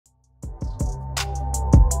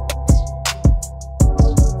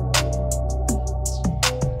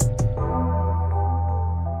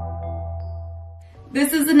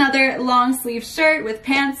This is another long sleeve shirt with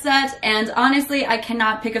pants set, and honestly, I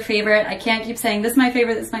cannot pick a favorite. I can't keep saying this is my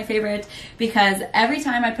favorite, this is my favorite, because every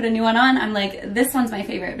time I put a new one on, I'm like, this one's my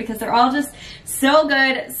favorite, because they're all just so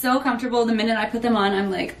good, so comfortable. The minute I put them on, I'm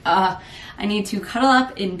like, I need to cuddle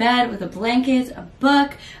up in bed with a blanket, a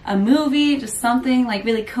book, a movie, just something like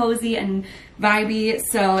really cozy and vibey.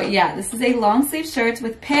 So yeah, this is a long sleeve shirt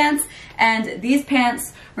with pants, and these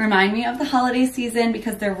pants remind me of the holiday season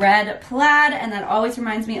because they're red plaid, and that always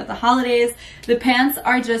reminds me of the holidays. The pants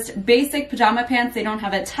are just basic pajama pants. They don't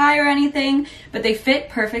have a tie or anything, but they fit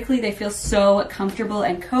perfectly. They feel so comfortable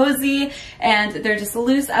and cozy, and they're just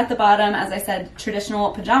loose at the bottom. As I said,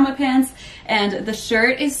 traditional pajama pants, and the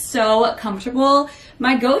shirt is so comfortable.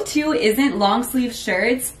 My go-to isn't long sleeve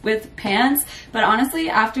shirts with pants, but honestly,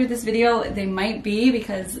 after this video, they might be,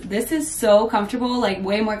 because this is so comfortable, like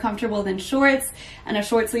way more comfortable than shorts and a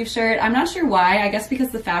short sleeve shirt. I'm not sure why. I guess because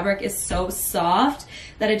the fabric is so soft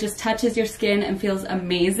that it just touches your skin and feels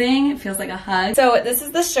amazing. It feels like a hug. So this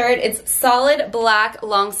is the shirt. It's solid black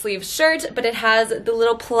long sleeve shirt, but it has the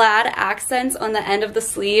little plaid accents on the end of the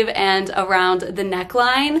sleeve and around the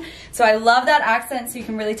neckline. So I love that accent, so you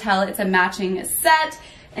can really tell it's a matching set.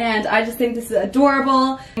 And I just think this is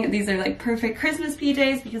adorable. These are like perfect Christmas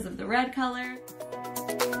PJs because of the red color.